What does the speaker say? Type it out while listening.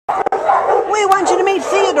we want you to meet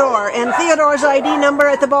Theodore, and Theodore's ID number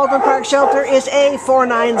at the Baldwin Park shelter is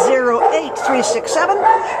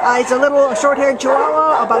A4908367. He's a little short-haired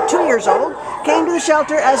Chihuahua, about 2 years old. Came to the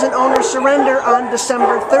shelter as an owner surrender on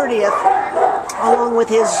December 30th, along with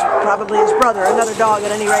probably his brother, another dog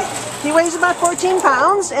at any rate. He weighs about 14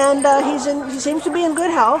 pounds, and he seems to be in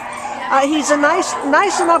good health. He's a nice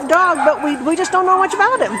enough dog, but we just don't know much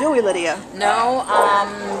about him, do we, Lydia? No,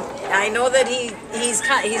 I know that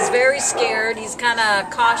he's very scared. He's kind of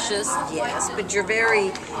cautious, yes, but you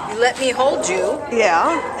let me hold you.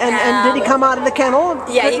 Yeah, and did he come out of the kennel?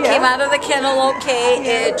 Yeah, he came out of the kennel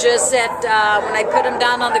okay. It just that when I put him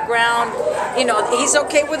down on the ground, he's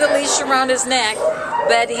okay with a leash around his neck,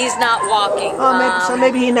 but he's not walking. So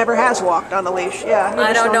maybe he never has walked on the leash. Yeah,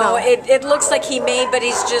 I don't know. It looks like he may, but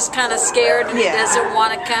he's just kind of scared and he doesn't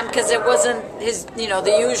want to come because it wasn't his,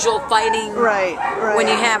 the usual fighting when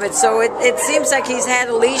you have it. So it seems like he's had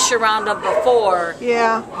a leash around him before.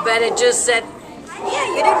 Yeah. But it just said, yeah,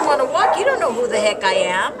 you didn't want to walk. You don't know who the heck I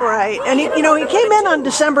am. Right. And he came in on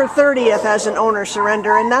December 30th as an owner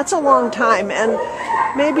surrender, and that's a long time. And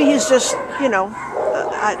maybe he's just, I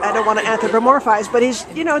don't want to anthropomorphize, but he's,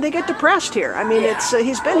 they get depressed here. I mean,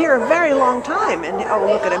 he's been here a very long time, and oh,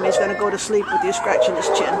 look at him, he's going to go to sleep with you scratching his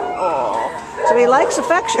chin. Oh, so he likes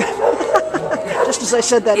affection. Just as I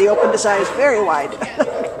said that, he opened his eyes very wide.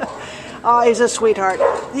 Oh, he's a sweetheart.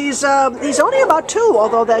 He's only about 2,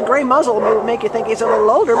 although that gray muzzle may make you think he's a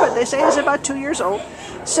little older, but they say he's about 2 years old.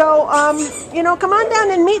 So, come on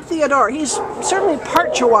down and meet Theodore. He's certainly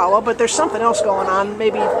part Chihuahua, but there's something else going on.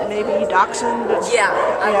 Maybe Dachshund.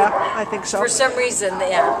 I think so. For some reason,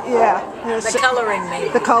 yeah. Yeah. The coloring, maybe.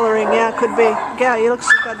 The coloring, yeah, could be. Yeah, he looks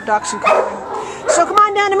got Dachshund coloring. So come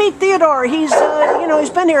on down to meet Theodore. He's, he's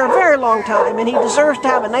been here a very long time, and he deserves to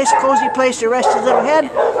have a nice, cozy place to rest his little head,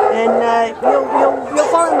 and you'll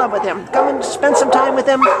fall in love with him. Come and spend some time with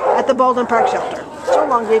him at the Baldwin Park shelter. So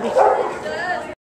long, baby.